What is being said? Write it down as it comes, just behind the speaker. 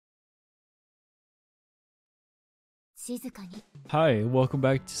Hi, welcome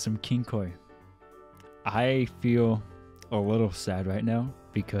back to some Kinkoi. I feel a little sad right now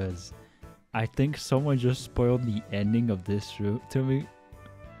because I think someone just spoiled the ending of this route to me.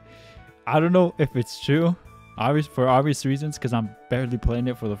 I don't know if it's true, for obvious reasons, because I'm barely playing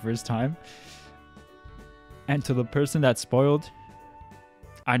it for the first time. And to the person that spoiled,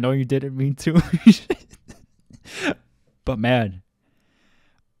 I know you didn't mean to. But man,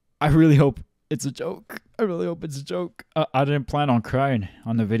 I really hope it's a joke. I really hope it's a joke. I didn't plan on crying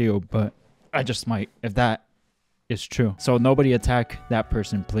on the video, but I just might if that is true. So nobody attack that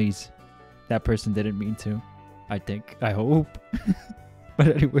person, please. That person didn't mean to. I think. I hope. But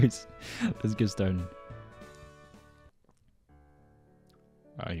anyways, let's get started.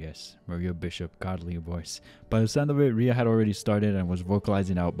 Yes, Maria Bishop, godly voice. By the sound of it, Ria had already started and was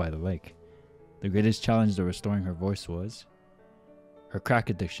vocalizing out by the lake. The greatest challenge to restoring her voice was her crack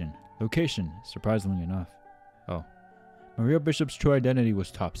addiction. Location, surprisingly enough. Oh. Maria Bishop's true identity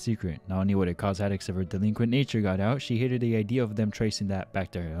was top secret. Not only would it cause headaches if her delinquent nature got out, she hated the idea of them tracing that back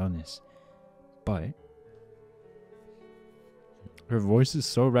to her illness. But her voice is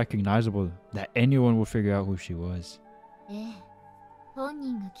so recognizable that anyone would figure out who she was.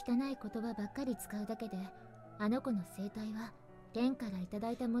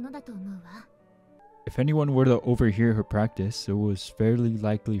 If anyone were to overhear her practice, it was fairly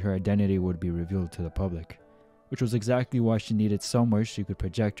likely her identity would be revealed to the public, which was exactly why she needed somewhere she could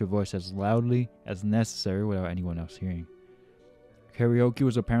project her voice as loudly as necessary without anyone else hearing. Karaoke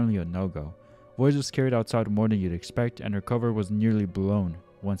was apparently a no-go. Voice was carried outside more than you'd expect, and her cover was nearly blown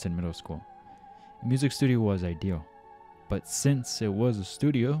once in middle school. A music studio was ideal, but since it was a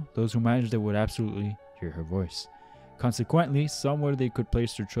studio, those who managed it would absolutely hear her voice. Consequently, somewhere they could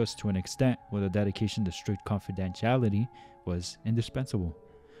place their trust to an extent where the dedication to strict confidentiality was indispensable.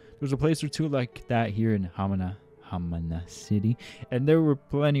 There was a place or two like that here in Hamana City, and there were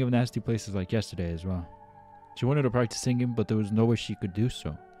plenty of nasty places like yesterday as well. She wanted to practice singing, but there was no way she could do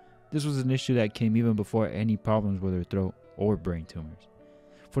so. This was an issue that came even before any problems with her throat or brain tumors.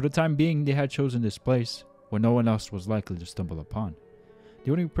 For the time being, they had chosen this place where no one else was likely to stumble upon.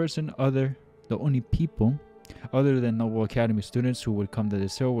 The only people other than Noble Academy students who would come to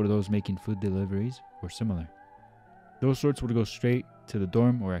this hill were those making food deliveries or similar. Those sorts would go straight to the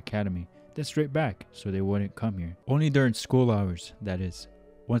dorm or academy, then straight back, so they wouldn't come here. Only during school hours, that is.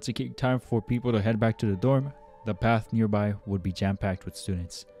 Once it came time for people to head back to the dorm, the path nearby would be jam-packed with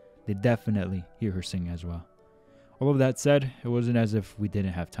students. They'd definitely hear her sing as well. All of that said, it wasn't as if we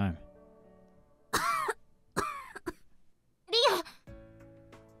didn't have time.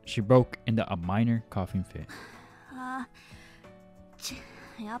 She broke into a minor coughing fit.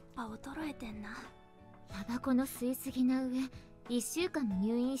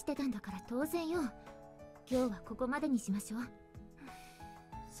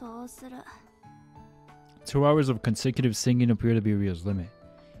 Two hours of consecutive singing appeared to be Rio's limit.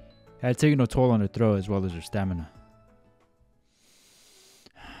 It had taken a toll on her throat as well as her stamina.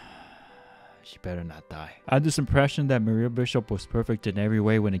 She better not die. I had this impression that Maria Bishop was perfect in every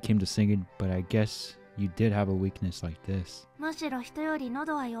way when it came to singing, but I guess you did have a weakness like this.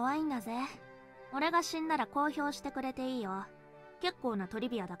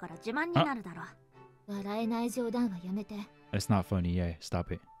 It's not funny, yeah,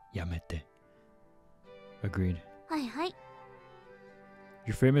 stop it. Yamete. Agreed.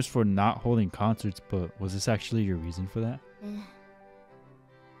 You're famous for not holding concerts, but was this actually your reason for that?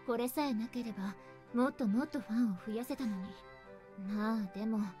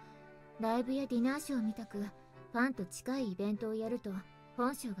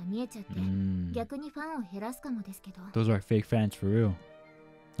 Those are fake fans for real.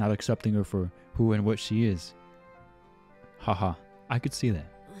 Not accepting her for who and what she is. Haha, I could see that.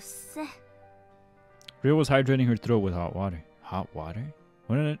 Ria was hydrating her throat with hot water. Hot water?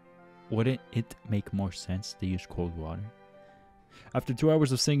 Wouldn't it make more sense to use cold water? After 2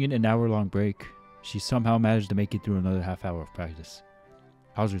 hours of singing and an hour-long break, she somehow managed to make it through another half hour of practice.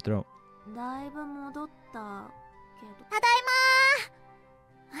 How's her throat?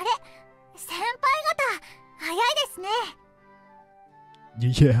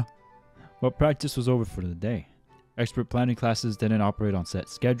 Yeah. Well, practice was over for the day. Expert planning classes didn't operate on set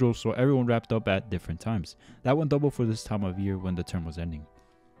schedules, so everyone wrapped up at different times. That went double for this time of year when the term was ending.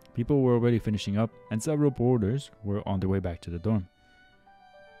 People were already finishing up, and several boarders were on their way back to the dorm.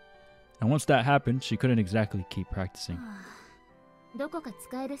 And once that happened, she couldn't exactly keep practicing.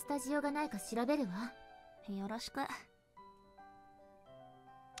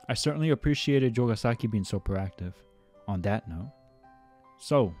 I certainly appreciated Yogasaki being so proactive. On that note,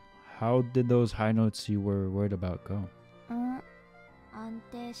 so How did those high notes you were worried about go? 安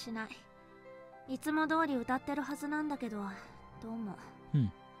定しない。いつも通り歌ってるはずなんだけど、どうも。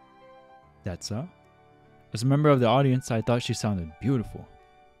That's so? As a member of the audience, I thought she sounded beautiful.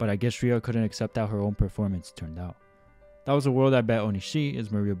 But I guess Ria couldn't accept how her own performance turned out. That was a world I bet only she, as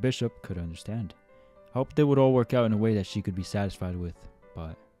Maria Bishop, could understand. I hoped they would all work out in a way that she could be satisfied with,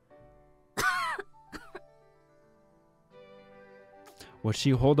 but... Would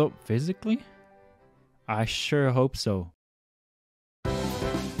she hold up physically? I sure hope so.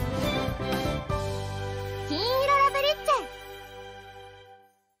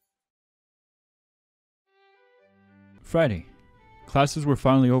 Friday. Classes were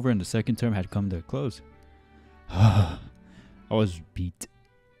finally over and the second term had come to a close. I was beat.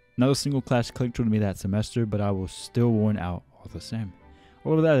 Not a single class clicked with me that semester, but I was still worn out all the same.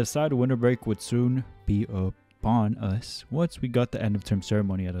 All of that aside, winter break would soon be upon us once we got the end of term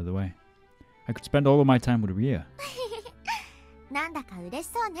ceremony out of the way. I could spend all of my time with Ria.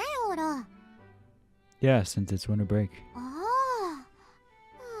 Yeah, since it's winter break.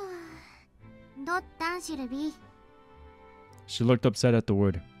 She looked upset at the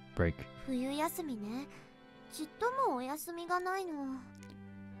word break.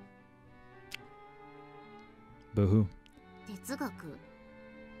 Boo-hoo.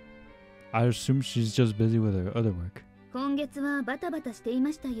 I assume she's just busy with her other work.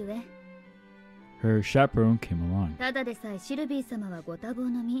 Her chaperone came along.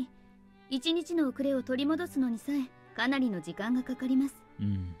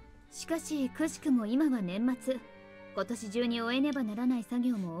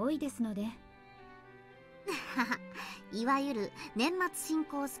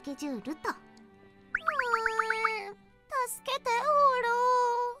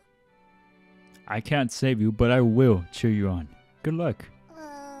 I can't save you, but I will cheer you on. Good luck.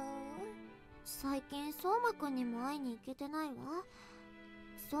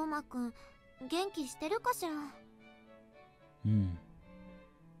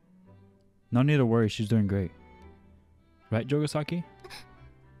 No need to worry, she's doing great. Right, Jogasaki?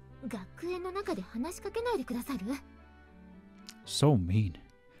 So mean.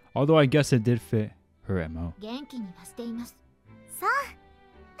 Although I guess it did fit her MO.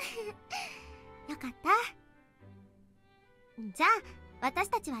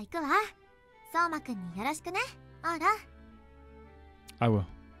 I will.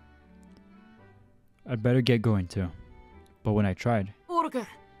 I'd better get going too. But when I tried...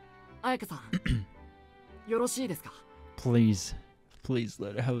 Please. Please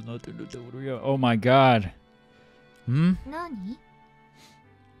let it have nothing to do with Rio. Oh my god.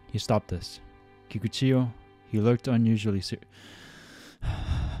 He stopped us. Kikuchiyo, he looked unusually serious.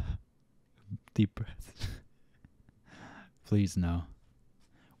 Deep breath. Please no.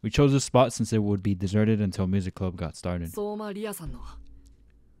 We chose this spot since it would be deserted until music club got started.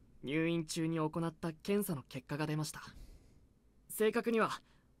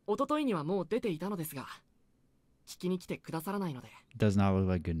 Does not look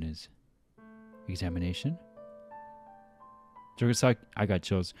like good news. Examination? Jogasaki, I got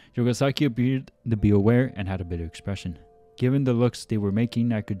chills. Jogasaki appeared to be aware and had a bitter expression. Given the looks they were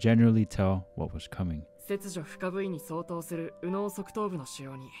making, I could generally tell what was coming.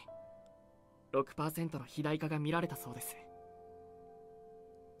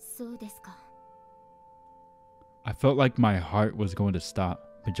 I felt like my heart was going to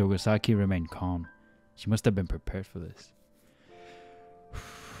stop, but Jogasaki remained calm. She must have been prepared for this.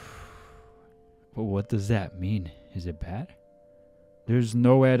 But what does that mean? Is it bad? There's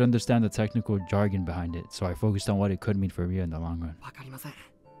no way I'd understand the technical jargon behind it, so I focused on what it could mean for Ria in the long run.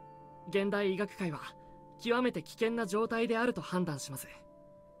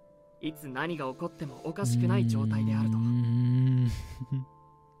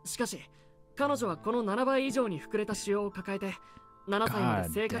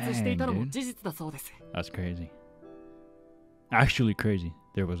 That's crazy. Actually crazy.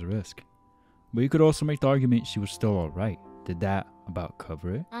 There was a risk. But you could also make the argument she was still alright. Did that about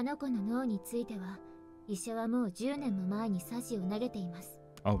cover it?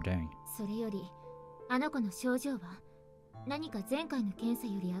 Oh dang.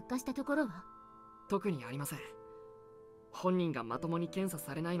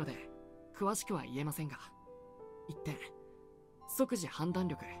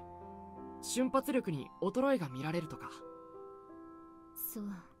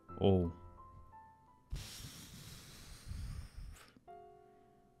 Oh.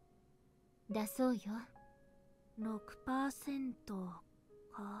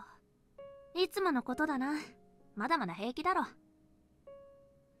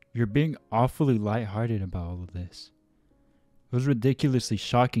 You're being awfully lighthearted about all of this. It was ridiculously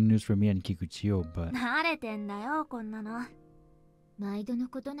shocking news for me and Kikuchiyo, but 慣れてんだよこんなの。毎度の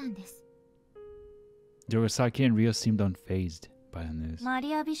ことなんです。 Yogasaki and Ryo seemed unfazed by the news. マ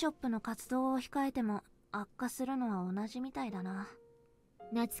リア・ビショップの活動を控えても悪化するのは同じみたいだな。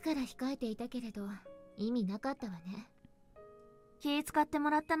夏から控えていたけれど意味なかったわね。気使っても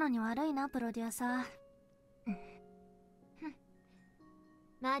らったのに悪いなプロデューサー。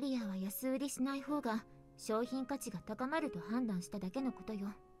マリアは安売りしない方が商品価値が高まると判断しただけのことよ。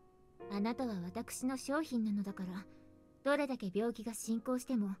あなたは私の商品なのだから、どれだけ病気が進行し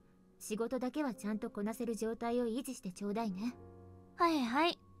ても仕事だけはちゃんとこなせる状態を維持してちょうだいね。はいは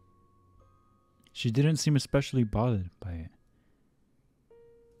い。 She didn't seem especially bothered by it.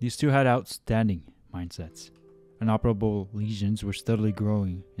 These two had outstanding mindsets. Inoperable lesions were steadily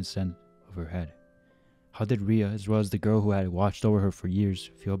growing instead of her head. How did Rhea, as well as the girl who had watched over her for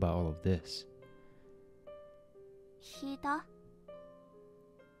years, feel about all of this? 引いた？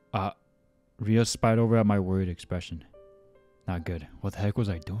 Rhea spied over at my worried expression. Not good. What the heck was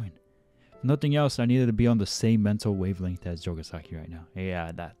I doing? If nothing else, I needed to be on the same mental wavelength as Yogasaki right now.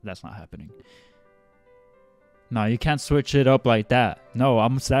 Yeah, that's not happening. No, you can't switch it up like that. No,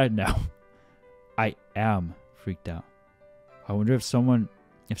 I'm sad now. I am freaked out. I wonder if some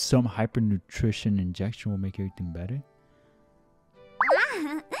hypernutrition injection will make everything better?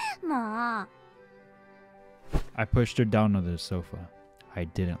 もう。 I pushed her down onto the sofa. I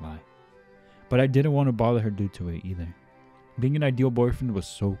didn't lie. But I didn't want to bother her due to it either. Being an ideal boyfriend was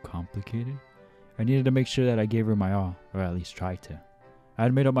so complicated. I needed to make sure that I gave her my all, or at least tried to. I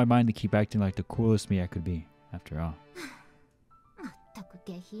had made up my mind to keep acting like the coolest me I could be, after all. まったく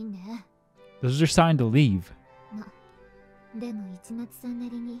下品ね。 This was your sign to leave. でも市松さんな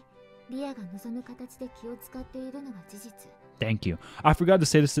りにリアが望む形で気を使っているのは事実。 Thank you. I forgot to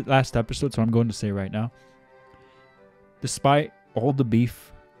say this last episode, so I'm going to say it right now. Despite all the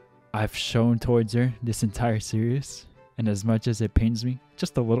beef I've shown towards her this entire series, and as much as it pains me,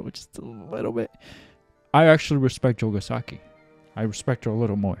 just a little bit, I actually respect Yogasaki. I respect her a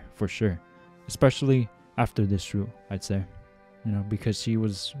little more, for sure. Especially after this route, I'd say. You know, because she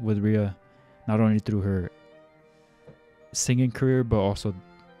was with Rhea not only through her singing career, but also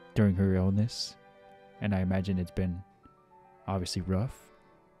during her illness. And I imagine it's been obviously rough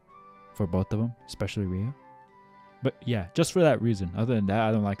for both of them, especially Rhea. But yeah, just for that reason. Other than that,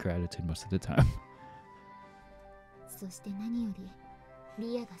 I don't like her attitude most of the time. そして何より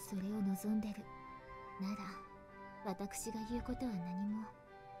リアがそれを望んでるなら私が言うことは何も。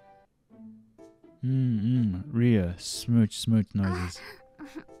Rhea, smooch noises.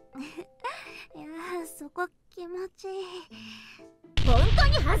 いやそこ気持ちいい。本当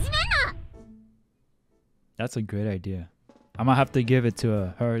に始めんな！ That's a great idea. I'm gonna have to give it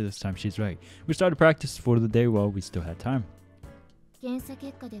to her this time. She's right. We started practice for the day while we still had time. 検査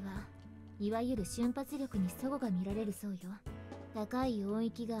結果ではいわゆる瞬発力に齟齬が見られるそうよ。高い音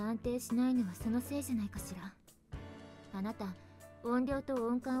域が安定しないのはそのせいじゃないかしら。あなた音量と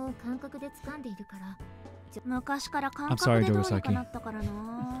音感を感覚で掴んでいるから。昔から感覚でどうにかなったから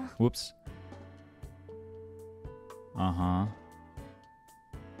な。 Whoops.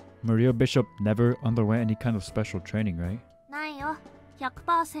 Maria Bishop never underwent any kind of special training, right? ないよ。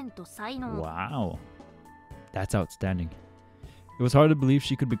100% 才能。 Wow. That's outstanding. It was hard to believe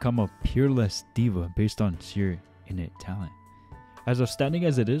she could become a peerless diva based on sheer innate talent. As outstanding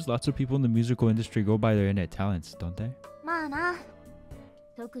as it is, lots of people in the musical industry go by their innate talents, don't they? まあな。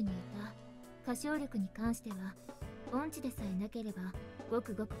特に歌唱力に関しては音痴でさえなければご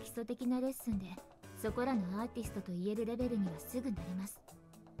くごく基礎的なレッスンでそこらのアーティストと言えるレベルにはすぐなれます。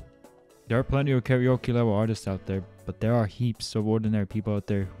 There are plenty of karaoke level artists out there, but there are heaps of ordinary people out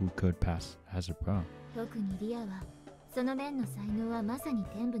there who could pass as a pro. 特にリアはその面の才能はまさに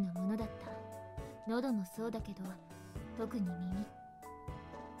天賦のものだった。喉もそうだけど特に耳。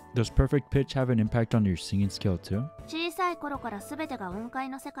 Does perfect pitch have an impact on your singing skill too? 小さい頃から全てが音階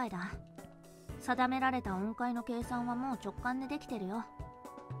の世界だ。定められた音階の計算はもう直感でできてるよ。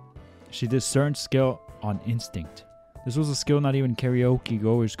 She discerned skill on instinct. This was a skill not even karaoke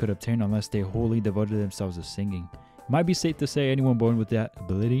goers could obtain unless they wholly devoted themselves to singing. It might be safe to say anyone born with that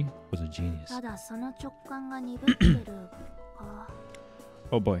ability was a genius. ただその直感が鈍ってるか。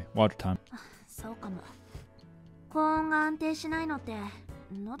Oh boy, water time. そうかも。高音が安定しないのって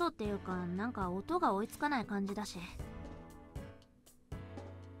喉っていうかなんか音が追いつかない感じだし。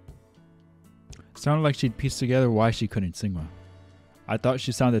 Sounded like she'd pieced together why she couldn't sing well. I thought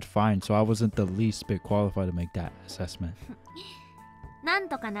she sounded fine, so I wasn't the least bit qualified to make that assessment. なん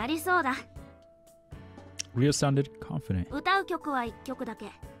とかなりそうだ。 Rhea sounded confident. 歌う曲は1曲だけ。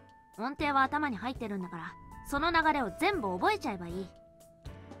音程は頭に入ってるんだから、その流れを全部覚えちゃえばいい。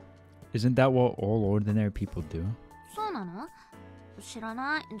Isn't that what all ordinary people do? そうなの？知ら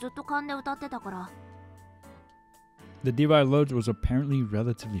ない。ずっと勘で歌ってたから。The diva I loved was apparently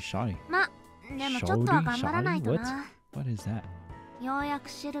relatively shy. ま、でもちょっとは頑張らないとな。What is that? ようやく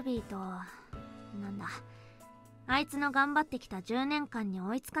シルビーと、なんだ、あいつの頑張ってきた10年間に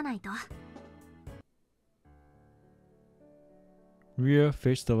追いつかないと。Rhea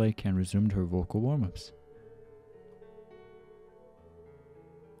faced the lake and resumed her vocal warm-ups.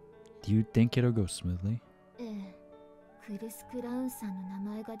 Do you think it'll go smoothly? ええ、クルス・クラウンさんの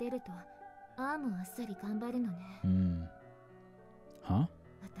名前が出ると、ああもあっさり頑張るのね。Huh?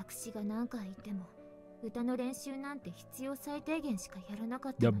 私が何回言っても、歌の練習なんて必要最低限しかやらなか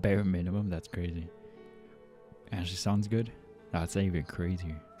った。 The bare minimum? That's crazy. And she sounds good? That's even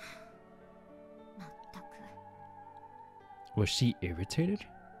crazier. まったく。Was she irritated?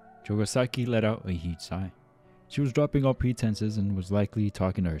 Jogasaki let out a huge sigh. She was dropping all pretenses and was likely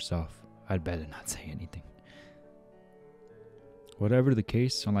talking to herself. I'd better not say anything. Whatever the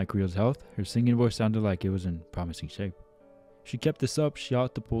case, unlike Rio's health, her singing voice sounded like it was in promising shape. If she kept this up, she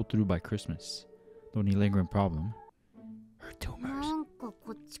ought to pull through by Christmas. The only lingering problem, her tumors. なんか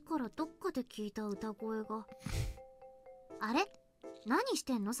こっちからどっかで聞いた歌声が。あれ？何し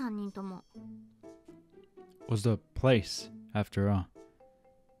てんの3人とも。Was the place, after all.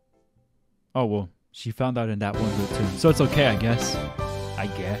 Oh well, she found out in that one good too. So it's okay, I guess.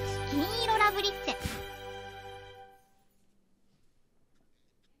 金色ラブリッチ。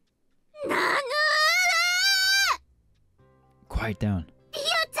なぬー！ Quiet down. リ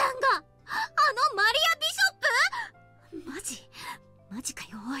アちゃんがあのマリア・ビショップ？マジか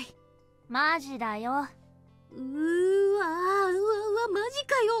よおい。マジだよ。うわマジ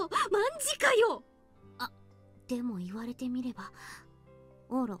かよマジかよ。あ、でも言われてみれば。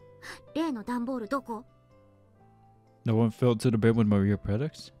オーロ、例の段ボールどこ？ The one filled to the brim with Maria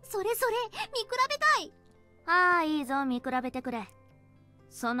products? それ見比べたい。ああ、いいぞ、見比べてくれ。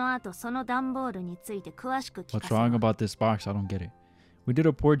その後、その段ボールについて詳しく聞かせろ。What's wrong about this box? I don't get it. We did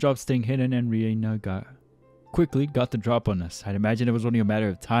a poor job staying hidden and Rihanna quickly got the drop on us. I'd imagine it was only a matter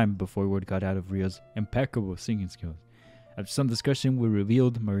of time before word got out of Ria's impeccable singing skills. After some discussion, we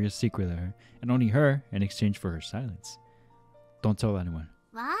revealed Maria's secret to her, and only her in exchange for her silence. Don't tell anyone.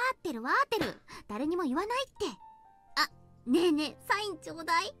 わーってる。誰にも言わないって。あ、ねえ、サインちょう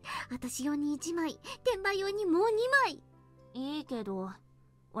だい。私用に1枚、転売用にもう2枚。いいけど、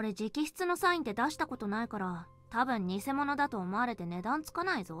俺直筆のサインって出したことないから、多分偽物だと思われて値段つか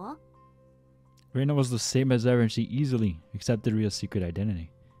ないぞ。Reina was the same as ever and she easily accepted Ria's secret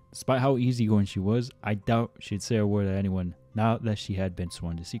identity. Despite how easygoing she was, I doubt she'd say a word to anyone now that she had been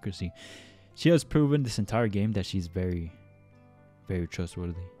sworn to secrecy. She has proven this entire game that she's very, very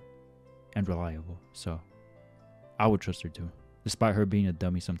trustworthy and reliable, so I would trust her too, despite her being a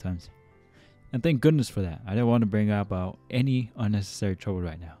dummy sometimes. And thank goodness for that. I didn't want to bring about any unnecessary trouble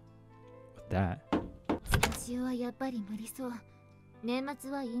right now. With that, スタジオはやっぱり無理そう。年末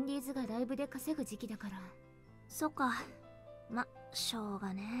はインディーズがライブで稼ぐ時期だから。そっか。ま、しょう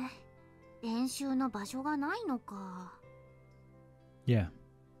がね。練習の場所がないのか。yeah.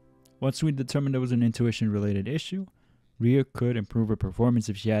 Once we determined there was an intuition-related issue, Ria could improve her performance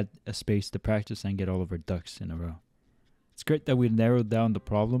if she had a space to practice and get all of her ducks in a row. It's great that we narrowed down the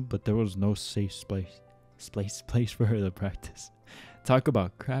problem, but there was no safe place for her to practice. Talk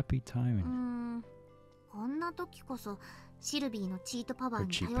about crappy timing. こんな時こそシルビーのチートパワー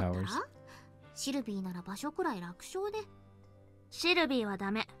に頼ったら？シルビーなら場所くらい楽勝で。シルビーは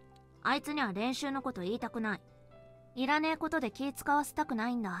ダメ。あいつには練習のこと言いたくない。いらねえことで気使わせたくな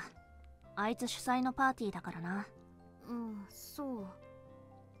いんだ。あいつ主催のパーティーだからな。そ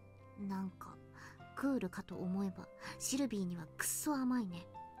う。なんかクールかと思えばシルビーにはくっそ甘いね。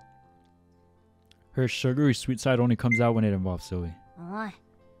Her sugary sweet side only comes out when it involves Zoe. おい、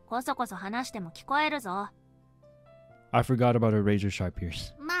こそこそ話しても聞こえるぞ。I forgot about her razor sharp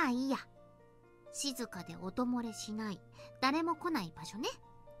ears. まあいいや。静かで音漏れしない、誰も来ない場所ね。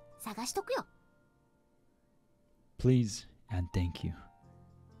探しとくよ。Please and thank you.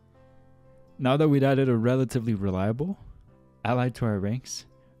 Now that we'd added a relatively reliable ally to our ranks,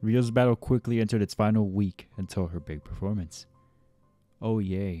 Rio's battle quickly entered its final week until her big performance. Oh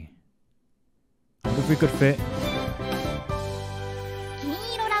yay. What if we could fit?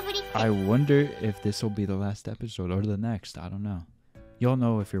 I wonder if this will be the last episode or the next. I don't know. You'll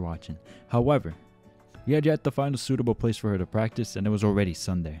know if you're watching. However, we had yet to find a suitable place for her to practice, and it was already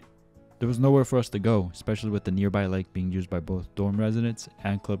Sunday. There was nowhere for us to go, especially with the nearby lake being used by both dorm residents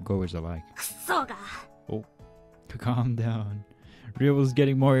and club goers alike. Oh, calm down. Ria was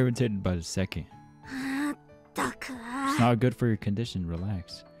getting more irritated by the second. It's not good for your condition.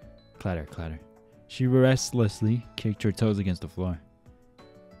 Relax. Clatter, clatter. She restlessly kicked her toes against the floor.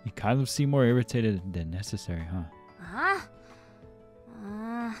 You kind of seem more irritated than necessary, huh?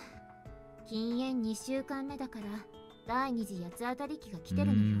 禁煙2週間目だから第二次八つ当たり期が来てる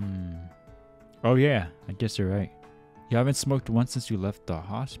のよ。Oh yeah, I guess you're right. You haven't smoked once since you left the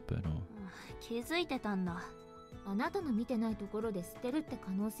hospital. 気づいてたんだ。あなたの見てないところで捨てるって可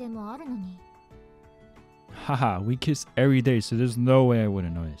能性もあるのに。Haha, we kiss every day, so there's no way I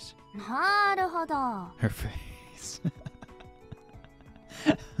wouldn't notice. なるほど。Her face.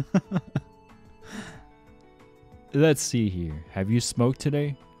 Let's see here. Have you smoked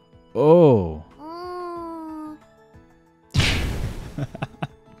today? Oh.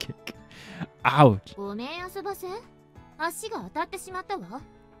 Kick. Ouch. ごめん遊ばせ。足が当たってしまったわ。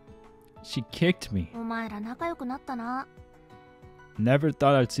She kicked me. お前ら仲良くなったな。Never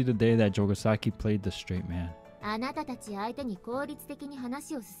thought I'd see the day that Jogasaki played the straight man. あなたたち相手に効率的に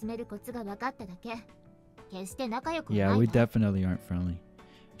話を進めるコツが分かっただけ。決して仲良くない。Yeah, we definitely aren't friendly.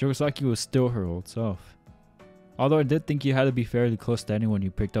 Jogasaki was still her old self. Although I did think you had to be fairly close to anyone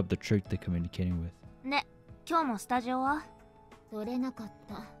you picked up the trick to communicating with. ね、今日もスタジオは？取れなかっ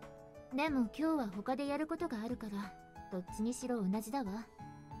た。でも今日は他でやることがあるから、どっちにしろ同じだわ。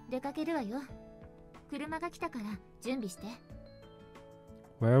出かけるわよ。車が来たから準備して。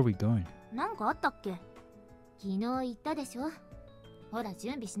Where are we going? なんかあったっけ？昨日言ったでしょ。ほら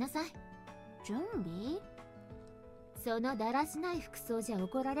準備しなさい。準備？そのだらしない服装じゃ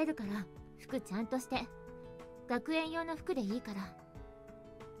怒られるから、服ちゃんとして。学園用の服でいいから。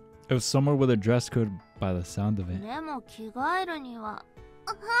It was somewhere with a dress code by the sound of it. でも着替えるには。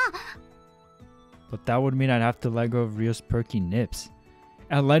But that would mean I'd have to let go of Rio's perky nips.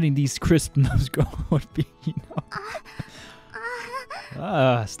 And letting these crisp nips go would be, you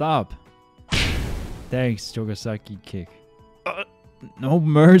know. Stop. Thanks, Jogasaki kick. No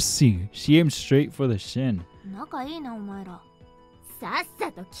mercy. She aimed straight for the shin. 仲いいなお前ら。さっ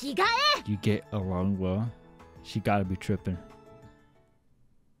さと着替え。 You get along well? She gotta be tripping.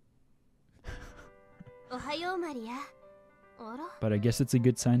 おはようマリア。あら。 But I guess it's a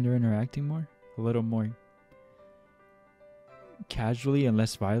good sign they're interacting more? A little more casually and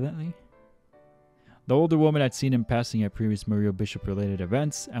less violently? The older woman I'd seen him passing at previous Muriel Bishop related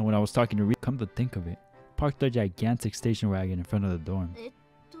events, and when I was talking to Rita, come to think of it, parked a gigantic station wagon in front of the dorm.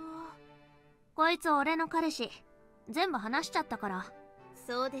 こいつ俺の彼氏。全部話しちゃったから。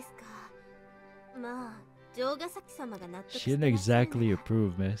そうですか。まあ、城ヶ崎様が納得して She didn't exactly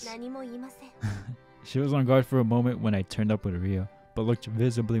approve, miss. 何も言いません。She was on guard for a moment when I turned up with Rio, but looked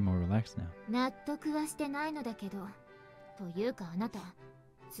visibly more relaxed now. 納得はしてないのだけど。というかあなた、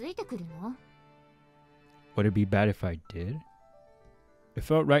ついてくるの？ Would it be bad if I did? It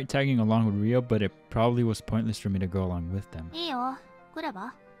felt right tagging along with Rio, but it probably was pointless for me to go along with them. いいよ、来れ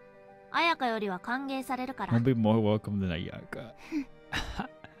ば。彩香よりは歓迎されるから。I'll be more welcome than Ayaka.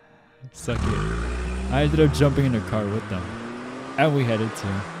 Suck it. I ended up jumping in the car with them. And we headed to...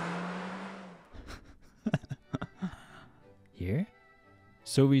 Here?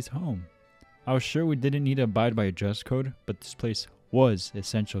 Sovi's home. I was sure we didn't need to abide by a dress code, but this place was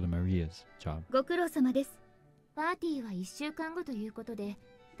essential to Maria's job. ご苦労様です。パーティーは1週間後ということで、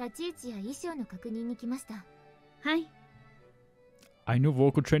立ち位置や衣装の確認に来ました。はい。I knew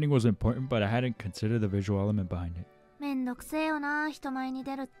vocal training was important, but I hadn't considered the visual element behind it. めんどくせえよな、人前に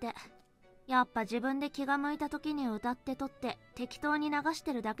出るって。やっぱ自分で気が向いた時に歌って撮って適当に流し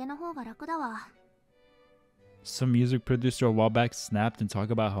てるだけの方が楽だわ。Some music producer a while back snapped and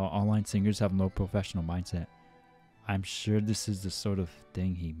talked about how online singers have no professional mindset. I'm sure this is the sort of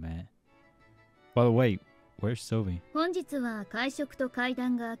thing he meant. By the way, where's Sylvie? 本日は会食と会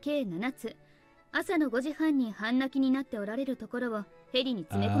談が計7つ。朝の5時半に半泣きになっておられるところをヘリに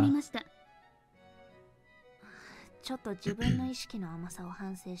詰め込みました。ちょっと自分の意識の甘さを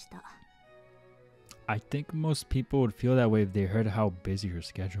反省した。I think most people would feel that way if they heard how busy her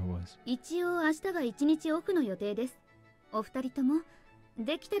schedule was. 一応明日が1日オフの予定です。お二人とも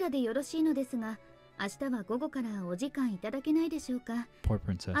できたらでよろしいのですが、明日は午後からお時間いただけないでしょうか。Poor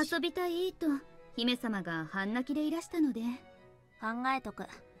princess. 遊びたいと姫様が半泣きでいらしたので。考えとく。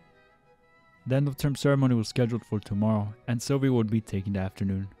The end of term ceremony was scheduled for tomorrow, and Sylvie would be taking the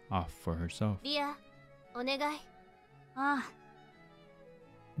afternoon off for herself. リア、お願い。ああ。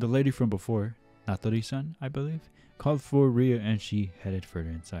The lady from before, Natori-san, I believe, called for Ria and she headed further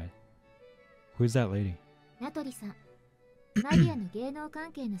inside. Who's that lady? ナトリさん、マリアの芸能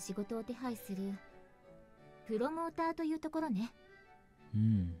関係の仕事を手配するプロモーターというところね。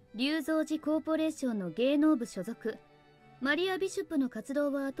龍造寺コーポレーションの芸能部所属。マリア・ビショップの活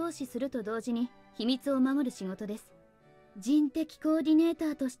動は後押しすると同時に秘密を守る仕事です。人的コーディネータ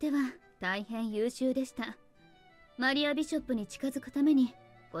ーとしては大変優秀でした。マリア・ビショップに近づくために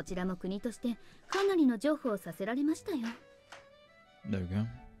こちらも国としてかなりの譲歩をさせられましたよ。There we go.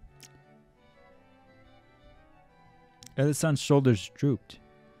 Elisan's shoulders drooped.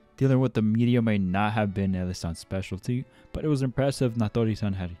 Dealing with the media may not have been Elisan's specialty, but it was impressive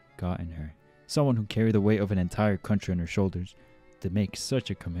Natori-san had gotten her. Someone who carried the weight of an entire country on her shoulders to make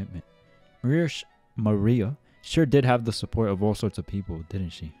such a commitment. Maria sure did have the support of all sorts of people,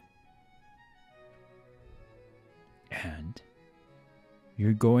 didn't she? And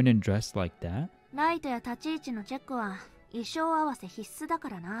you're going and dressed like that? ライトや立ち位置のチェックは衣装合わせ必須だか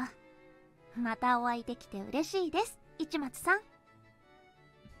らな。またお会いできて嬉しいです、市松さん。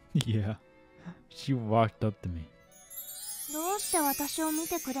Yeah, she walked up to me. どうして私を見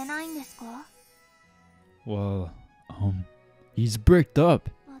てくれないんですか？ Well, he's bricked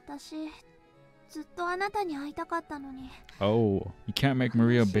up. 私、ずっとあなたに会いたかったのに。Oh, you can't make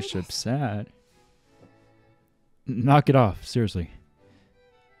Maria Bishop sad. Knock it off, seriously.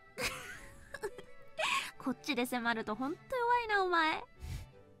 こっちで迫るとほんと弱いな、お前。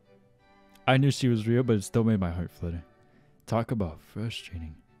I knew she was real, but it still made my heart flutter. Talk about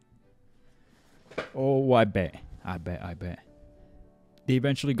frustrating. Oh, I bet. They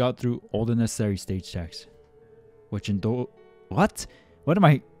eventually got through all the necessary stage checks. What am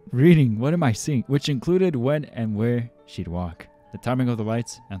I reading? What am I seeing? Which included when and where she'd walk, the timing of the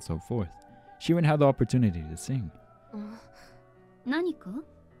lights, and so forth. She even had the opportunity to sing. 何か？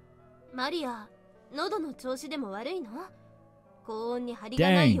マリア、喉の調子でも悪いの？高音に張りが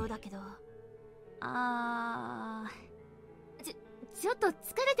ないようだけど。ちょっと疲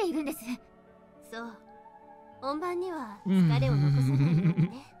れているんです。そう。本番には疲れを残さないよ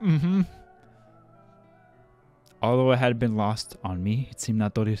うにね。Although it had been lost on me, it seemed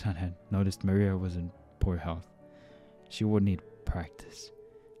Natori-san had noticed Maria was in poor health. She would need practice.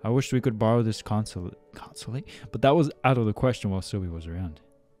 I wished we could borrow this consolate, but that was out of the question while Sylvie was around.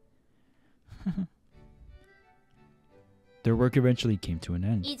 Their work eventually came to an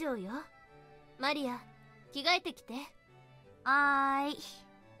end. 以上よ。マリア、着替えてきて。はーい。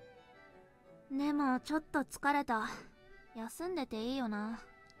でもちょっと疲れた。休んでていいよな。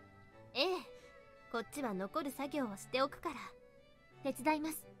ええ、こっちは残る作業をしておくから。手伝い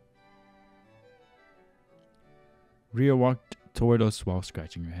ます。Ria walked toward us while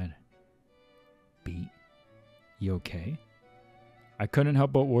scratching her head. Beat? You okay? I couldn't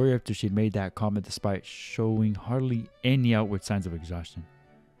help but worry after she'd made that comment despite showing hardly any outward signs of exhaustion.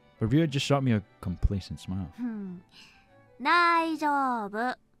 But Ria just shot me a complacent smile. 大丈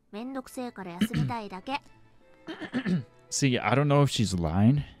夫。めんどくせえから休みたいだけ。See, I don't know if she's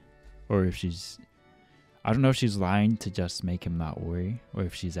lying, or if she's... I don't know if she's lying to just make him not worry, or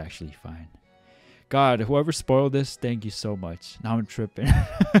if she's actually fine. God, whoever spoiled this, thank you so much. Now I'm tripping.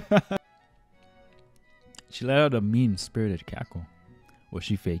 She let out a mean-spirited cackle. Was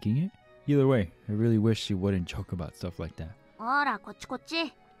she faking it? Either way, I really wish she wouldn't joke about stuff like that. ほら、こっちこっ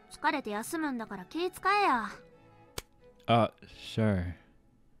ち。疲れて休むんだから気使えや。Sure.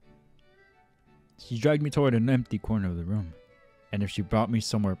 She dragged me toward an empty corner of the room. And if she brought me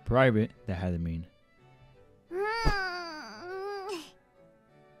somewhere private, that had to mean...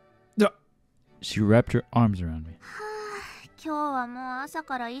 She wrapped her arms around me. 今日はもう朝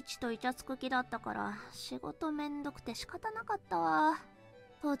からイチとイチャつく気だったから仕事めんどくて仕方なかったわ。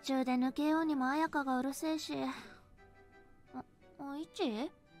途中で抜けようにも綾香がうるせえし。イ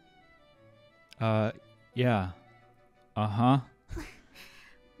チYeah. Uh-huh.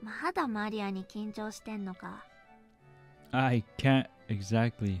 まだマリアに緊張してんのか。I can't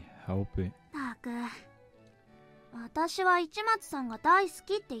exactly help it. たく、私は市松さんが大好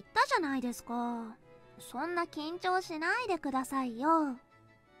きって言ったじゃないですか。そんな緊張しないでくださいよ。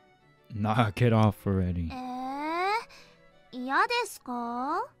Knock it off already. 嫌です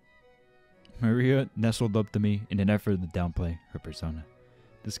か？ Maria nestled up to me in an effort to downplay her persona.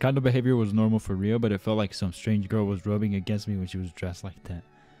 This kind of behavior was normal for Ria, but it felt like some strange girl was rubbing against me when she was dressed like that.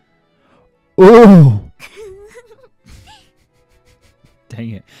 Oh!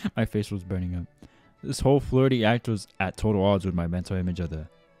 Dang it, my face was burning up. This whole flirty act was at total odds with my mental image of the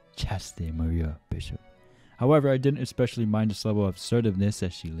chaste Maria Bishop. However, I didn't especially mind this level of assertiveness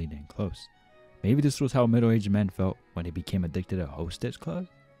as she leaned in close. Maybe this was how middle-aged men felt when they became addicted to hostess club?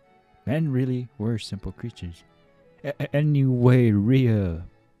 Men really were simple creatures. Anyway, Ria,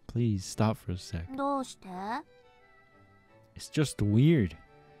 please stop for a sec. どうして？ It's just weird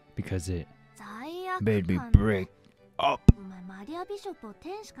because it 罪悪 made me 感。 break up. お前マリア・ビショップを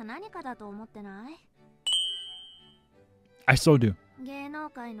天使か何かだと思ってない？ I so do. 芸能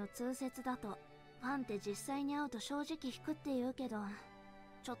界の通説だとファンって実際に会うと正直引くって言うけど、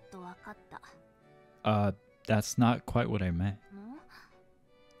ちょっとわかった。That's not quite what I meant.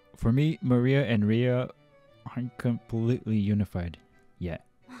 For me, Maria and Ria aren't completely unified yet.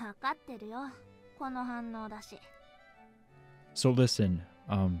 わかってるよ。この反応だし。So listen,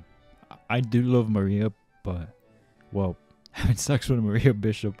 I do love Maria, but, well, having sex with Maria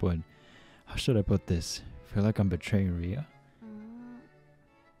Bishop would, how should I put this? Feel like I'm betraying Ria?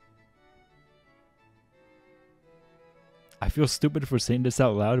 I feel stupid for saying this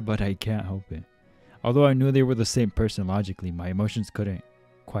out loud, but I can't help it. Although I knew they were the same person logically, my emotions couldn't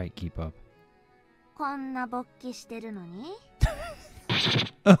quite keep up. こんな勃起してるのに?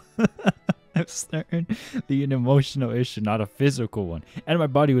 I'm starting the an emotional issue, not a physical one. And my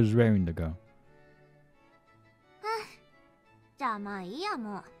body was raring to go. じゃあまあいいや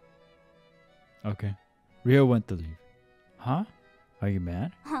もう。 Okay. Ria went to leave. Huh? Are you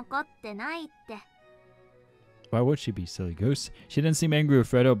mad? 怒ってないって。Why would she be, silly goose? She didn't seem angry or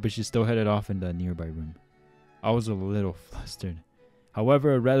fed up, but she still headed off in the nearby room. I was a little flustered.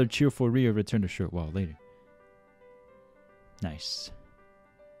 However, a rather cheerful Ria returned a short while later. Nice.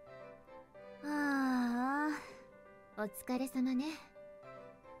 ああ、お疲れ様ね。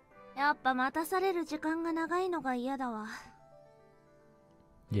やっぱ待たされる時間が長いのが嫌だわ。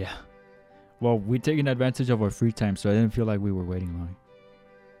Yeah. Well, we'd taken advantage of our free time, so I didn't feel like we were waiting long.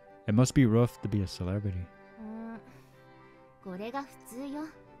 It must be rough to be a celebrity. これが普通よ。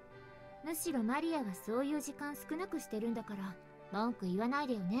むしろマリアがそういう時間少なくしてるんだから文句言わない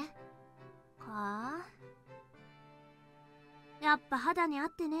でよね。はあ、やっぱ肌に合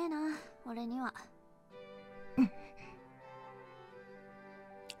ってねえな、俺には。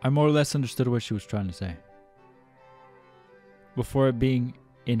I more or less understood what she was trying to say. Before it being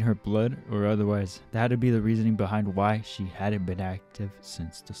in her blood or otherwise, that had to be the reasoning behind why she hadn't been active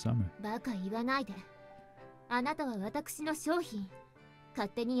since the summer. バカ言わないで。あなたは私の商品。勝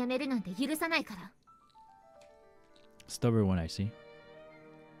手にやめるなんて許さないから。Stubborn one, I see.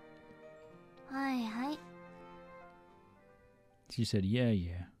 はいはい。She said, yeah,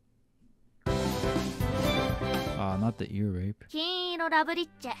 yeah. Not the ear rape. 金色ラブリッ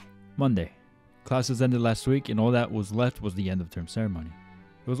チェ。 Monday. Classes ended last week, and all that was left was the end of term ceremony.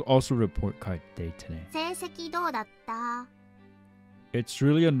 It was also report card day today. 成績どうだった？ It's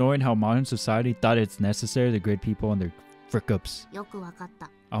really annoying how modern society thought it's necessary to grade people on their frick-ups. よくわかった。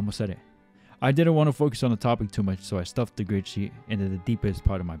 I almost said it. I didn't want to focus on the topic too much, so I stuffed the grade sheet into the deepest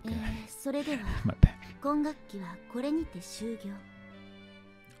part of my bag. それでは My bag. 今学期はこれにて終了。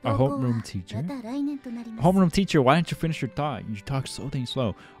 Our homeroom teacher. また来年となります。 Homeroom teacher, why didn't you finish your thought? You talk so dang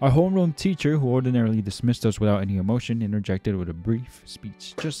slow. Our homeroom teacher, who ordinarily dismissed us without any emotion, interjected with a brief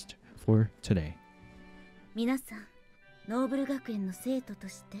speech just for today. 皆さん、ノーブル学園の生徒と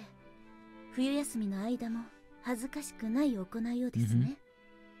して冬休みの間も恥ずかしくない行いようですね。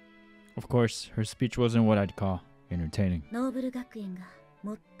Of course, her speech wasn't what I'd call entertaining. ノーブル学園が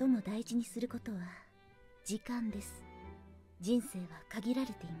最も大事にすることは時間です。人生は限られ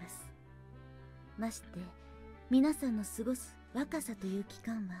ています。まして皆さんの過ごす若さという期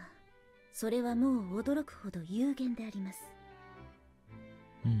間は、それはもう驚くほど有限であります。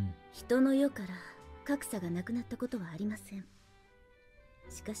人の世から格差がなくなったことはありません。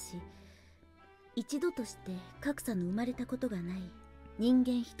しかし一度として格差の生まれたことがない人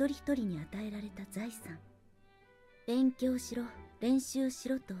間一人一人に与えられた財産。勉強しろ、練習し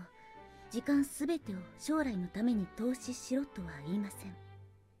ろと時間すべてを将来のために投資しろとは言いません。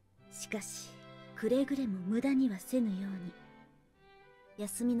しかしくれぐれも無駄にはせぬように。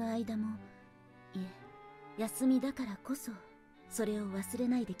休みの間も、いえ、休みだからこそそれを忘れ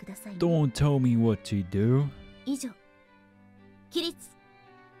ないでくださいね。 Don't tell me what to do. 以上、起立。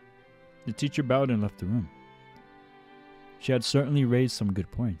 The teacher bowed and left the room. She had certainly raised some good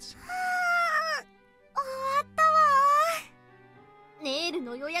points. 終わったわー。ネイル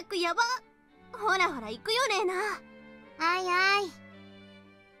の予約やば。ほらほら行くよねえな。はいはい。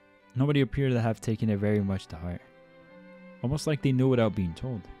 Nobody appeared to have taken it very much to heart. Almost like they knew without being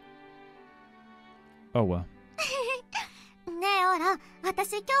told. Oh well. ねえオラ、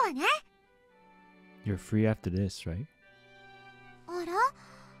私今日はね。 You're free after this, right? オラ？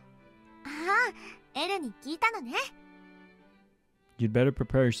ああ、エルに聞いたのね。 You'd better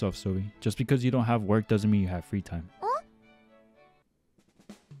prepare yourself, Sophie. Just because you don't have work doesn't mean you have free time.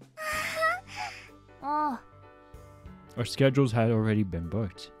 おう。 Our schedules had already been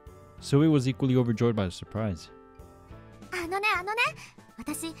booked. Zoe was equally overjoyed by the surprise. あのね、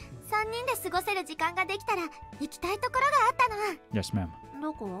私、3人で過ごせる時間ができたら行きたいところがあったの。 Yes, ma'am.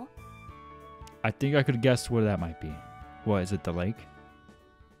 どこ？ I think I could guess where that might be. What, is it the lake?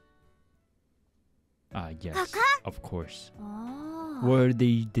 Yes, of course. Where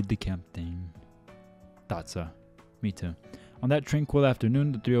they did the camp thing. Thought so. Me too. On that tranquil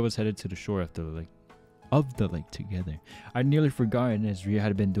afternoon, the three of us headed to the shore of the lake together. I'd nearly forgotten as Ria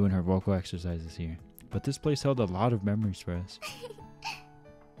had been doing her vocal exercises here. But this place held a lot of memories for us.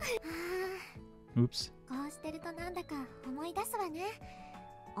 Oops.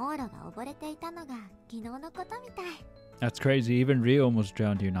 That's crazy. Even Ria almost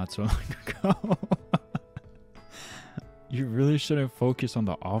drowned here not so long ago. You really shouldn't focus on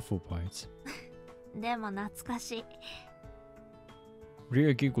the awful parts.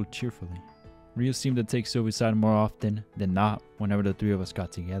 Ria giggled cheerfully. Ria seemed to take Sylvie's side more often than not whenever the three of us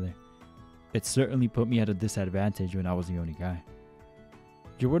got together. It certainly put me at a disadvantage when I was the only guy.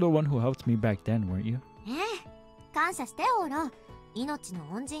 You were the one who helped me back then, weren't you?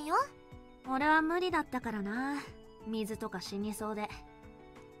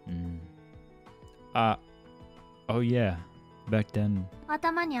 Oh yeah, back then.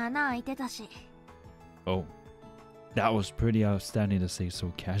 Oh, that was pretty outstanding to say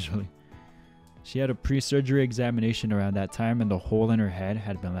so casually. She had a pre-surgery examination around that time and the hole in her head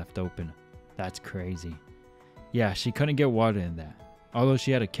had been left open. That's crazy. Yeah, she couldn't get water in that. Although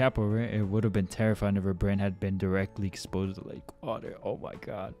she had a cap over it, it would have been terrifying if her brain had been directly exposed to lake water. Oh my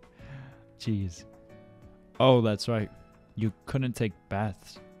god. Jeez. Oh, that's right. You couldn't take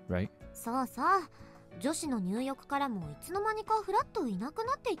baths, right?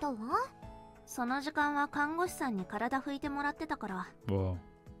 Whoa.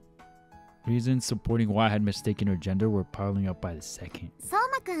 Reasons supporting why I had mistaken her gender were piling up by the second.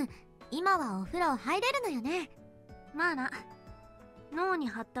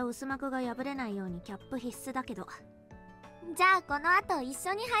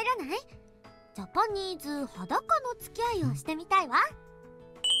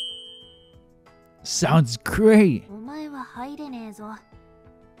 Sounds great!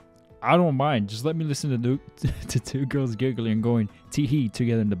 I don't mind. Just let me listen to two girls giggling and going tee-hee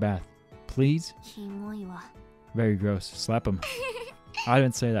together in the bath. Please? Very gross. Slap him. I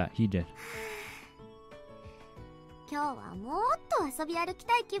didn't say that. He did.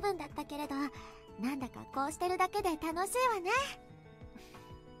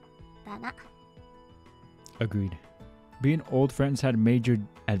 Agreed. Being old friends had major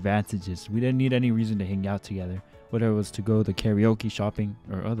advantages. We didn't need any reason to hang out together, whether it was to go to karaoke, shopping,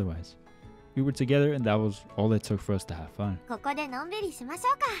 or otherwise. We were together and that was all it took for us to have fun.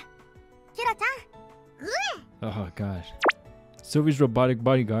 Oh gosh. Sylvie's robotic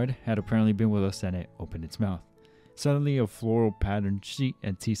bodyguard had apparently been with us and it opened its mouth. Suddenly a floral patterned sheet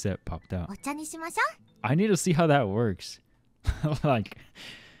and tea set popped out. I need to see how that works. Like,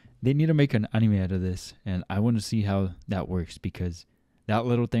 they need to make an anime out of this and I want to see how that works because that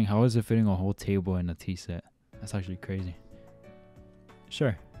little thing, how is it fitting a whole table in a tea set? That's actually crazy.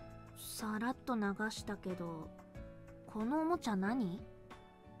 Sure.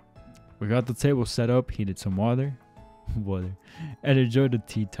 We got the table set up, heated some water, and enjoyed the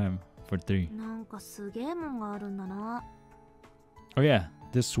tea time for three. Oh yeah,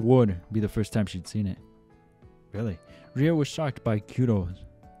 this would be the first time she'd seen it. Really? Ria was shocked by Kyudo's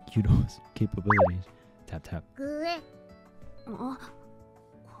capabilities. Tap tap.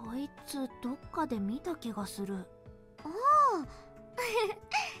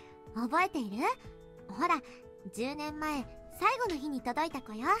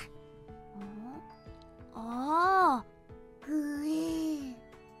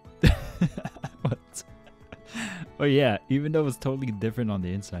 What? Oh yeah, even though it was totally different on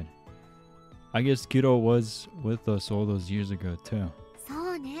the inside. I guess Kyudo was with us all those years ago too.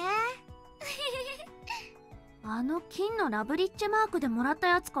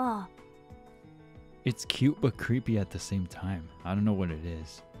 It's cute but creepy at the same time. I don't know what it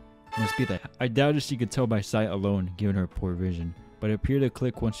is. Must be that. I doubted she could tell by sight alone, given her poor vision, but it appeared to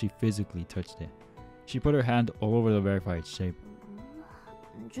click once she physically touched it. She put her hand all over the verified shape.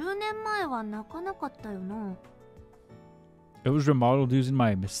 It was remodeled using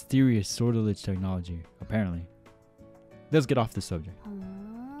my mysterious sortilege technology, apparently. Let's get off the subject.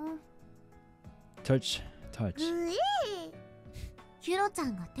 Touch.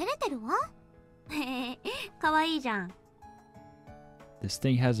 This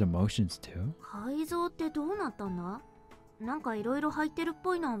thing has emotions too?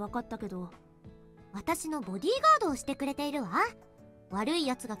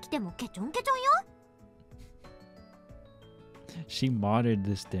 She modded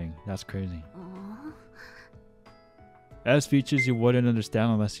this thing. That's crazy. It has features you wouldn't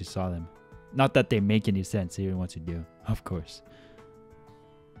understand unless you saw them. Not that they make any sense even once you do. Of course.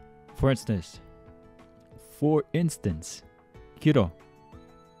 For instance, Kiro,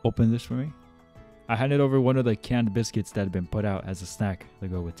 open this for me. I handed over one of the canned biscuits that had been put out as a snack to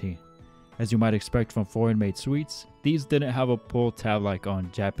go with tea. As you might expect from foreign-made sweets, these didn't have a pull tab like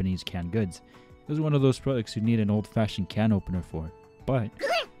on Japanese canned goods. It was one of those products you need an old-fashioned can opener for. But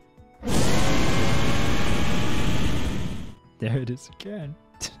there it is again.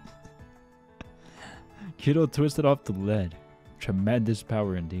 Kiro twisted off the lead. Tremendous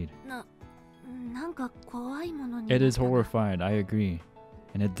power indeed. It is horrifying, I agree.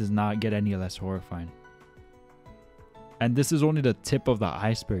 And it does not get any less horrifying. And this is only the tip of the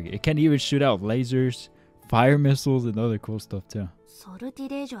iceberg. It can even shoot out lasers, fire missiles, and other cool stuff too.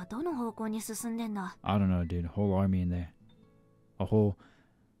 I don't know, dude. A whole army in there. A whole...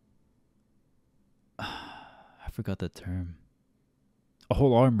 I forgot the term. A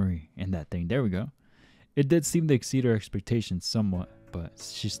whole armory in that thing. There we go. It did seem to exceed her expectations somewhat, but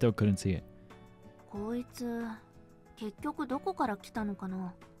she still couldn't see it.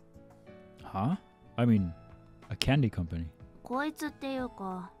 Huh? I mean, a candy company.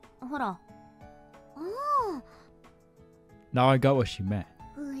 Now I got what she meant.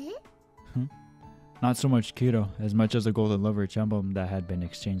 Not so much Kiro, as much as a golden Loveriche emblem that had been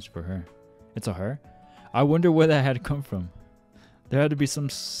exchanged for her. It's a her? I wonder where that had come from. There had to be some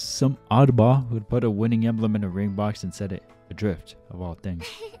oddball who'd put a winning emblem in a ring box and set it adrift, of all things.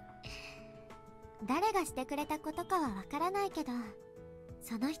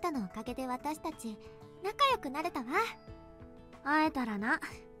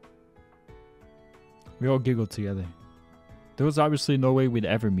 We all giggled together. There was obviously no way we'd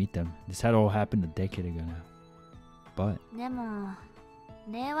ever meet them. This had all happened a decade ago now. But...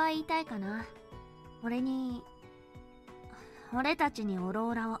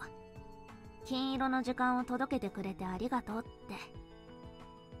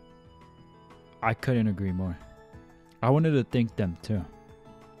 I couldn't agree more. I wanted to thank them too.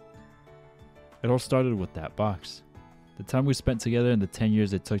 It all started with that box. The time we spent together and the 10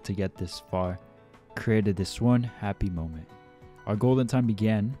 years it took to get this far created this one happy moment. Our golden time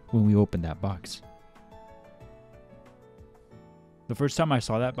began when we opened that box. The first time I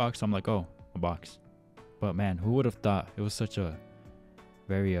saw that box, I'm like, oh, a box. But man, who would have thought it was such a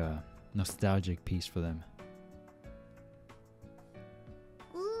very nostalgic piece for them.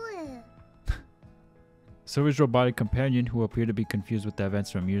 Silver's robotic companion, who appeared to be confused with the events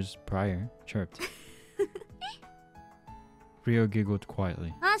from years prior, chirped. Rio giggled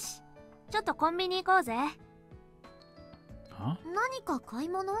quietly. Huh?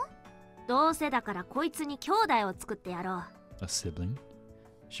 A sibling?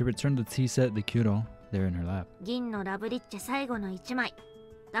 She returned the tea set to Kiro there in her lap.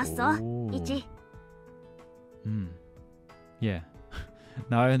 Oh. Yeah.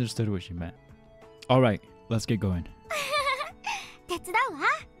 Now I understood what she meant. Alright, let's get going.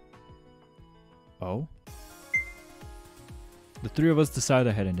 Oh? The three of us decided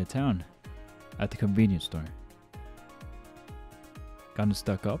to head into town. At the convenience store. Gotten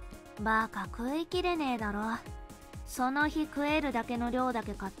stuck up? Huh?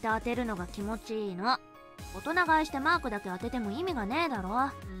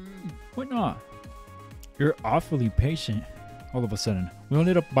 Why not? You're awfully patient. All of a sudden, we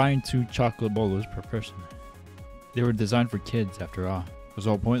ended up buying 2 chocolate bolos per person. They were designed for kids, after all. It was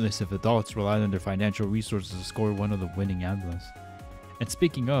all pointless if adults relied on their financial resources to score one of the winning emblems. And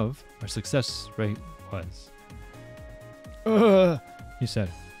speaking of, our success rate was... he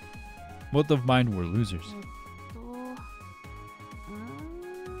said. Both of mine were losers.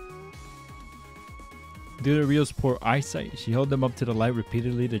 Due to Rio's poor eyesight, she held them up to the light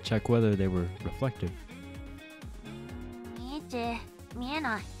repeatedly to check whether they were reflective.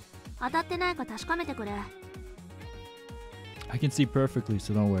 I can see perfectly,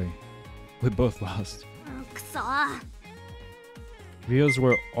 so don't worry. We both lost. Rio's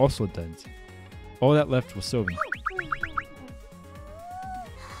were also duds. All that left was Sylvie.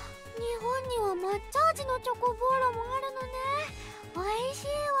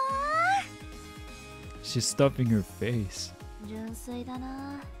 She's stuffing her face.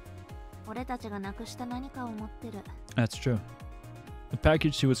 That's true. The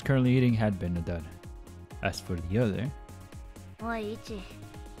package she was currently eating had been a dud. As for the other...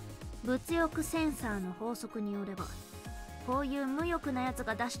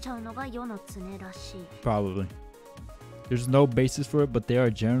 Probably. There's no basis for it, but they are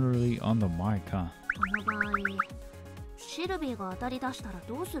generally on the mark, huh?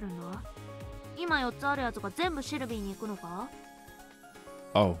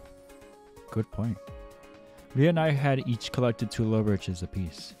 Oh, good point. Rhea and I had each collected 2 Loveriches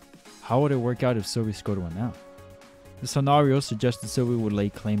apiece. How would it work out if Sylvie scored 1 now? The scenario suggested Sylvie would lay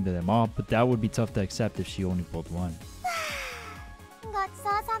claim to them all, but that would be tough to accept if she only pulled 1. ごちそう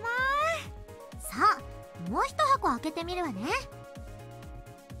さま。さあ、もう一箱開けてみるわね。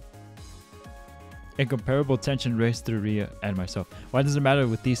Incomparable tension raced through Rhea and myself. Why does it matter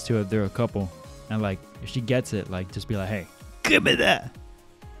with these two if they're a couple? And like, if she gets it, like, just be like, hey, give me that.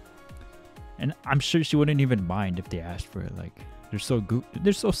 And I'm sure she wouldn't even mind if they asked for it. Like, they're so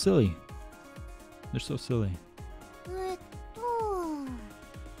silly. They're so silly.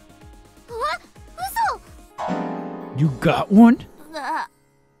 You got one?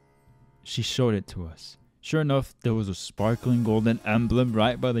 She showed it to us. Sure enough, there was a sparkling golden emblem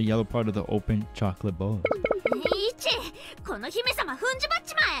right by the yellow part of the open chocolate bowl.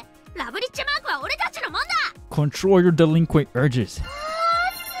 Control your delinquent urges.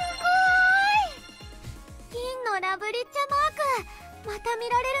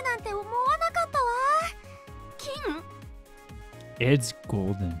 It's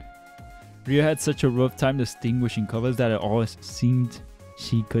golden. Rhea had such a rough time distinguishing colors that it all seemed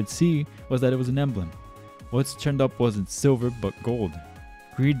she could see was that it was an emblem. What's turned up wasn't silver but gold.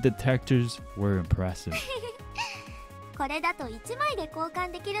 Greed detectors were impressive. What a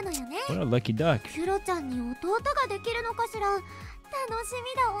lucky duck.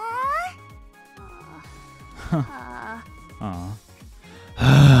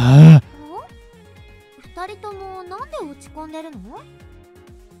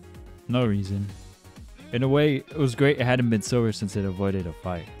 No reason. In a way, it was great it hadn't been silver since it avoided a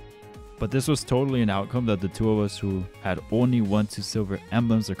fight. But this was totally an outcome that the two of us who had only 1 2 silver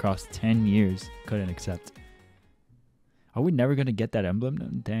emblems across 10 years couldn't accept. Are we never gonna get that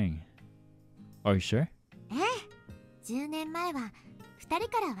emblem? Dang. Are you sure?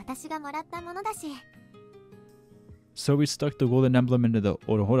 So we stuck the golden emblem into the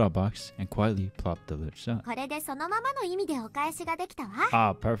Orohora box and quietly plopped the lid shut.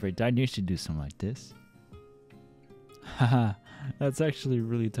 Ah, perfect. I knew she'd do something like this. Haha, that's actually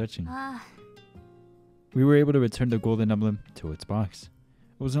really touching. We were able to return the golden emblem to its box.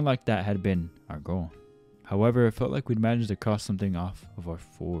 It wasn't like that had been our goal. However, it felt like we'd managed to cross something off of our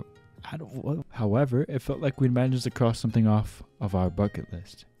bucket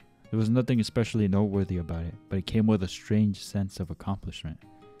list. There was nothing especially noteworthy about it, but it came with a strange sense of accomplishment.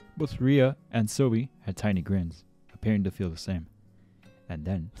 Both Rhea and Sobi had tiny grins, appearing to feel the same. And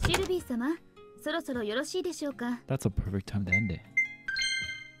then... That's a perfect time to end it.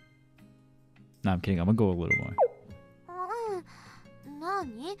 Nah, I'm kidding. I'm gonna go a little more.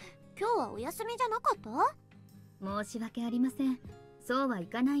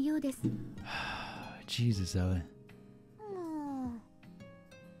 Jesus, Ellen.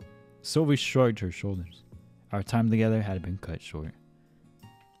 Sylvie shrugged her shoulders. Our time together had been cut short.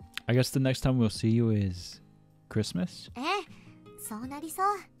 I guess the next time we'll see you is Christmas?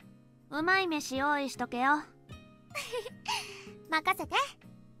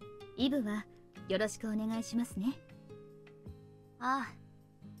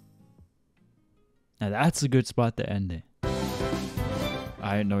 Now that's a good spot to end it.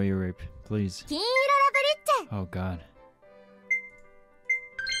 I know you're rape. Please. Oh god.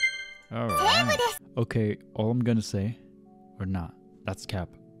 Alright. Okay, all I'm gonna say, or not, that's cap.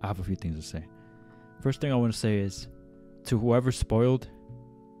 I have a few things to say. First thing I want to say is, to whoever spoiled,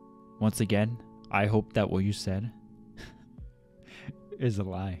 once again, I hope that what you said is a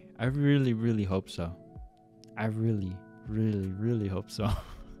lie. I really, really hope so. I really, really, really hope so.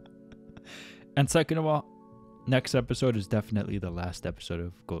 And second of all, next episode is definitely the last episode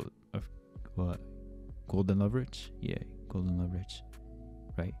of Golden Loveriche? Yeah, Golden Loveriche.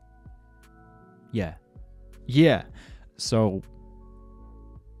 Right? Yeah. So,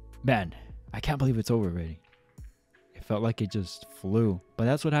 man, I can't believe it's over already. It felt like it just flew. But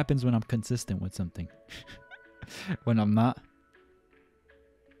that's what happens when I'm consistent with something. When I'm not,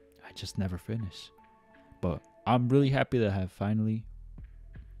 I just never finish. But I'm really happy to have finally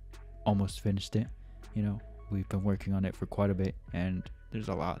almost finished it. You know, we've been working on it for quite a bit, and there's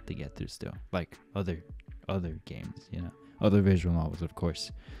a lot to get through still. Like other games, you know, other visual novels, of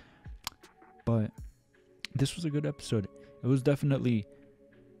course. But this was a good episode. It was definitely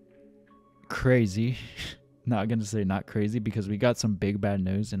crazy. Not gonna say not crazy, because we got some big bad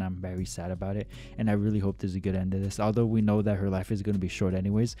news and I'm very sad about it, and I really hope there's a good end to this. Although we know that her life is gonna be short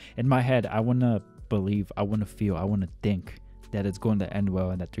anyways, in my head I want to believe, I want to feel, I want to think that it's going to end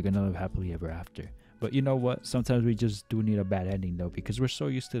well and that they're gonna live happily ever after. But you know what, sometimes we just do need a bad ending though, because we're so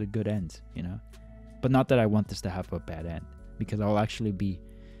used to the good ends, you know. But not that I want this to have a bad end, because I'll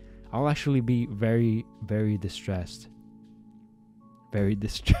I'll actually be very, very distressed. Very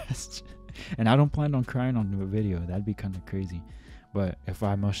distressed. And I don't plan on crying on the video. That'd be kind of crazy. But if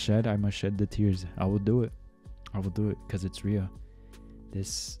I must shed the tears. I will do it. I will do it because it's real.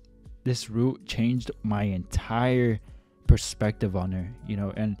 This route changed my entire perspective on her, you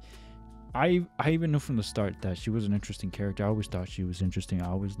know. And I even knew from the start that she was an interesting character. I always thought she was interesting. I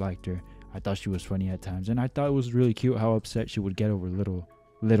always liked her. I thought she was funny at times, and I thought it was really cute how upset she would get over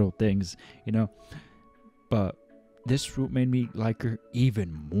little things, you know. But this route made me like her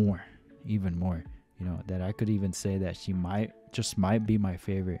even more, you know, that I could even say that she might be my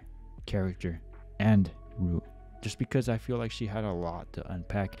favorite character and route, just because I feel like she had a lot to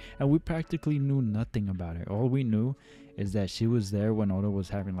unpack, and we practically knew nothing about her. All we knew is that she was there when Oda was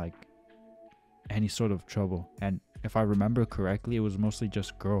having like any sort of trouble, and if I remember correctly, it was mostly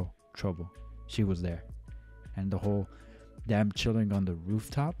just girl trouble. She was there, and the whole them chilling on the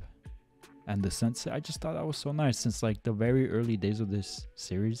rooftop and the sunset, I just thought that was so nice. Since like the very early days of this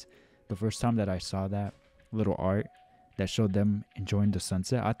series, the first time that I saw that little art that showed them enjoying the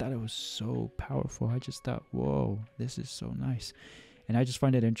sunset, I thought it was so powerful. I just thought, whoa, this is so nice. And I just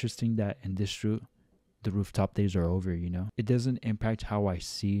find it interesting that in this route, the rooftop days are over, you know. It doesn't impact how I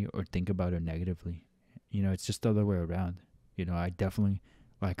see or think about her negatively. You know, it's just the other way around. You know, I definitely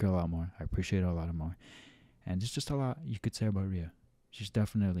like her a lot more. I appreciate her a lot more. And there's just a lot you could say about Rhea. She's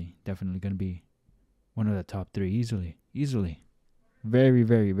definitely going to be one of the top 3 easily. Very,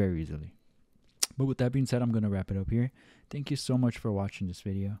 very, very easily. But with that being said, I'm going to wrap it up here. Thank you so much for watching this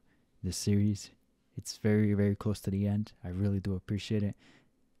video, this series. It's very, very close to the end. I really do appreciate it.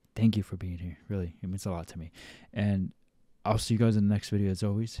 Thank you for being here. Really, it means a lot to me. And I'll see you guys in the next video as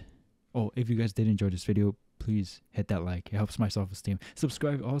always. Oh, if you guys did enjoy this video, please hit that like. It helps my self-esteem.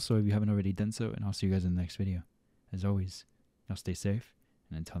 Subscribe also if you haven't already done so. And I'll see you guys in the next video. As always, now stay safe.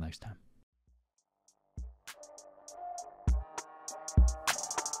 And until next time.